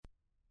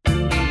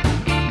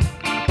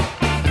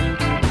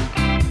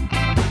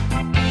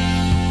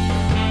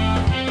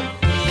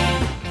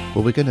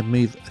Well, we're going to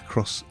move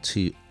across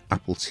to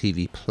Apple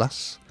TV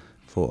Plus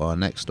for our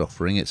next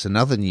offering. It's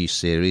another new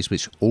series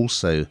which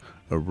also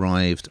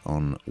arrived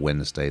on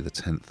Wednesday, the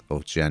 10th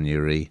of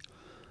January.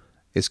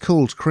 It's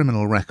called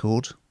Criminal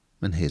Record,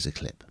 and here's a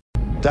clip.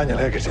 Daniel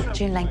Hegarty.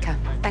 June Lenker,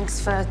 thanks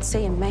for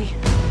seeing me.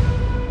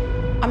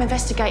 I'm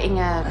investigating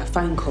a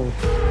phone call.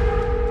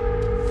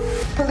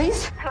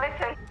 Police?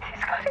 Listen,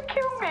 he's gonna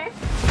kill me.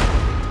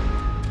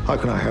 How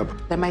can I help?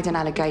 They made an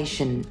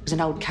allegation. It was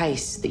an old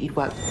case that you'd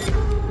worked.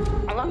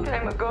 A long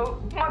time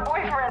ago, my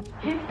boyfriend,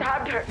 he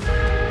stabbed her.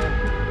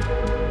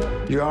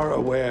 You are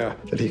aware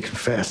that he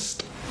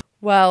confessed.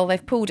 Well,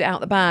 they've pulled it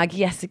out the bag,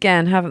 yes,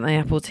 again, haven't they,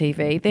 Apple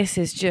TV? This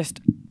is just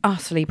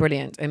utterly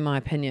brilliant, in my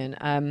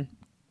opinion.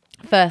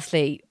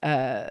 Firstly,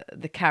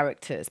 the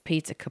characters,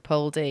 Peter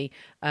Capaldi,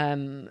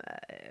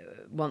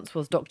 once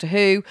was Doctor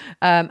Who,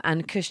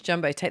 and Cush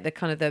Jumbo take the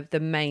kind of the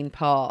main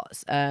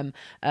parts.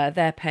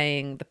 They're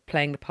playing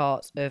the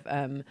parts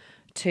of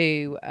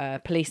two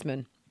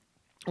policemen.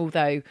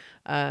 Although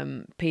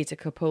Peter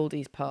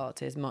Capaldi's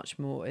part is much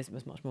more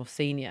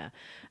senior,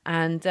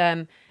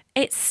 and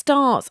it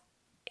starts.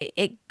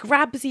 It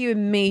grabs you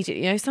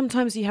immediately. You know,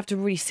 sometimes you have to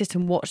really sit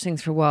and watch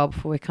things for a while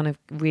before it kind of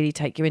really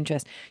take your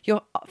interest.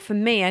 For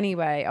me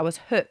anyway, I was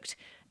hooked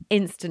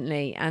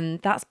instantly, and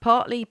that's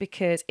partly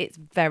because it's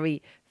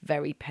very,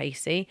 very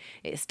pacey.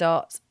 It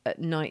starts at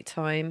night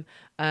time.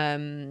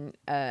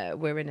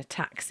 We're in a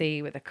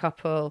taxi with a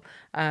couple,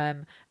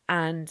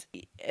 and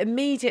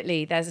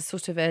immediately there's a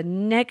sort of a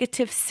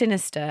negative,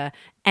 sinister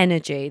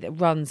energy that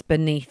runs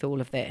beneath all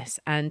of this.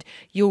 And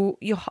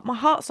my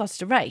heart started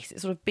to race.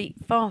 It sort of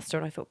beat faster.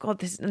 And I thought,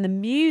 God, and the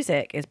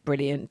music is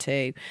brilliant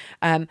too.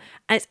 And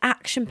it's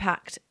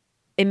action-packed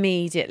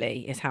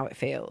immediately is how it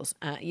feels.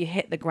 You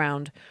hit the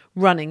ground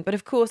running. But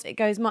of course, it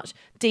goes much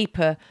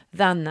deeper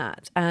than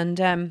that.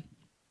 And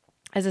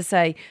as I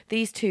say,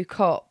 these two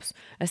cops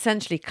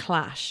essentially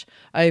clash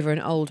over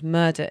an old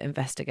murder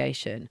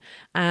investigation.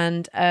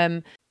 And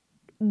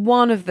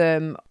one of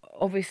them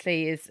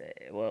obviously is,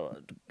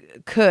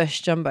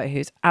 Cush Jumbo,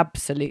 who's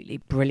absolutely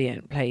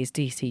brilliant, plays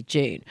DC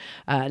June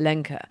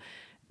Lenker.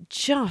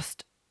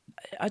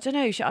 I don't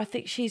know, I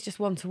think she's just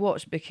one to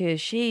watch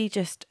because she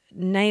just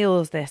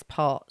nails this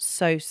part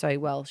so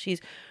well. She's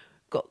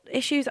got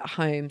issues at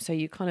home, so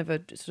you kind of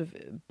are sort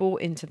of bought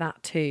into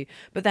that too.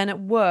 But then at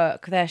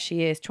work, there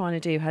she is trying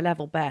to do her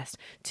level best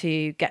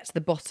to get to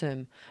the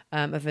bottom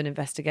of an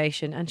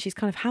investigation, and she's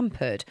kind of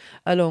hampered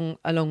along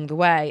the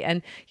way.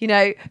 And you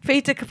know,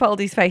 Peter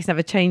Capaldi's face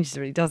never changes,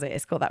 really, does it?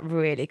 It's got that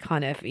really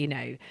kind of, you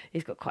know,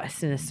 he's got quite a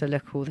sinister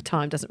look all the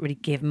time. Doesn't really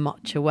give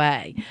much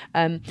away.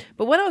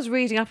 But when I was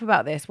reading up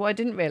about this, what I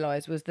didn't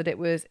realise was that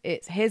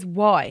it's his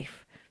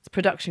wife. It's a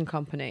production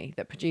company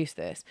that produced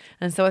this,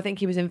 and so I think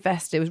he was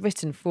invested. It was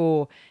written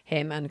for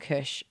him and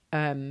Cush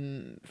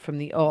from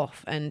the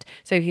off, and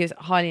so he was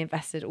highly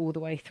invested all the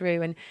way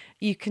through. And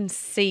you can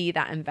see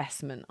that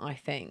investment. I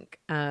think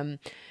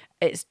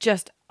it's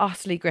just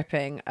utterly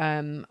gripping.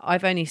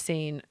 I've only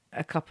seen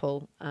a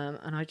couple,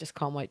 and I just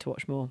can't wait to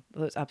watch more.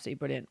 It's absolutely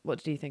brilliant.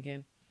 What did you think,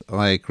 Ian?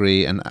 I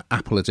agree, and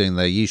Apple are doing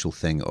their usual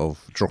thing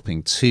of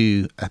dropping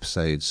 2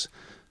 episodes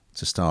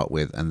to start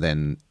with, and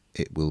then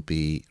it will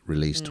be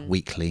released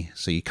weekly,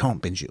 so you can't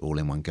binge it all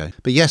in one go.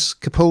 But yes,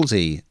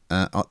 Capaldi,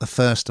 the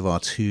first of our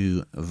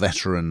 2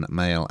 veteran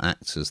male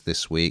actors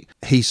this week.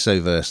 He's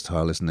so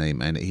versatile, isn't he?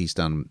 And he's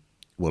done,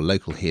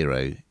 Local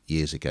Hero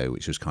years ago,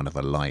 which was kind of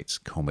a light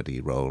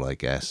comedy role, I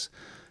guess.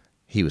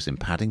 He was in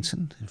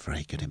Paddington,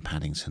 very good in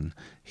Paddington.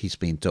 He's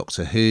been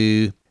Doctor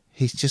Who.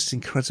 He's just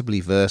incredibly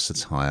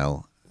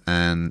versatile,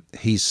 and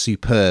he's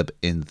superb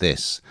in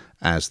this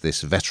as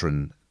this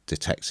veteran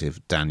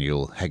detective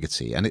Daniel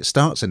Hegarty. And it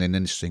starts in an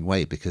interesting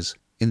way because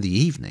in the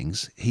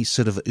evenings he's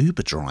sort of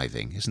Uber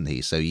driving, isn't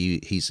he? So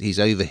he's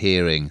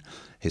overhearing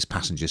his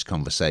passengers'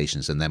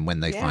 conversations, and then when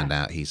they find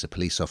out he's a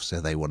police officer,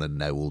 they want to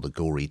know all the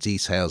gory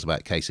details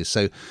about cases.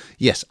 So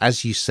yes,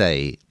 as you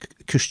say,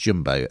 Cush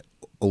Jumbo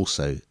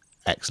also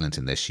excellent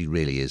in this. She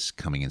really is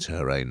coming into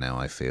her own now,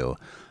 I feel.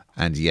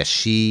 And yes,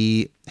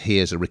 she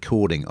hears a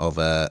recording of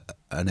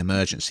an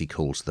emergency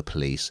call to the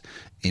police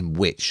in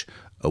which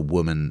a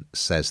woman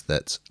says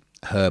that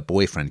her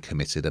boyfriend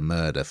committed a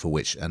murder for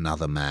which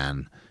another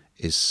man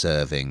is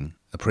serving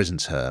a prison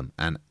term,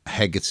 and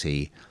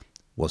Hegarty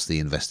was the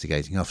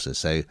investigating officer.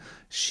 So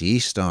she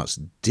starts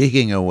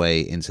digging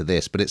away into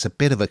this, but it's a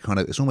bit of a kind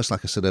of, it's almost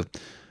like a sort of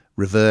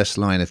reverse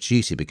line of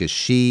duty, because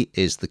she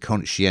is the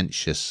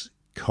conscientious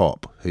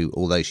cop who,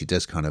 although she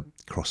does kind of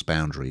cross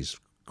boundaries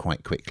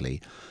quite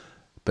quickly,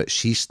 but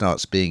she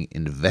starts being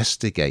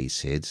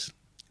investigated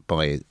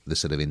by the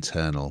sort of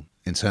internal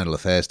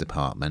affairs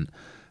department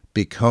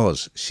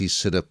because she's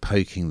sort of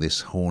poking this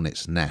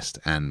hornet's nest.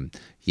 And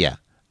yeah,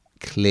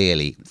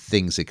 clearly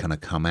things are going to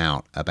come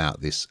out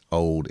about this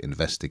old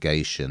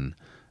investigation.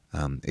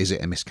 Is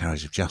it a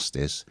miscarriage of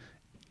justice?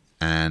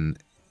 And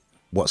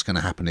what's going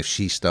to happen if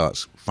she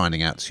starts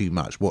finding out too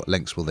much? What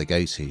lengths will they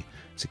go to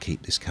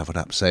keep this covered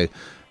up? So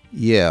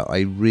yeah, I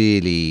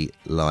really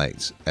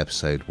liked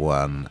episode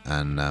 1,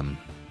 and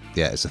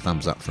yeah, it's a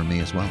thumbs up from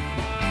me as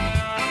well.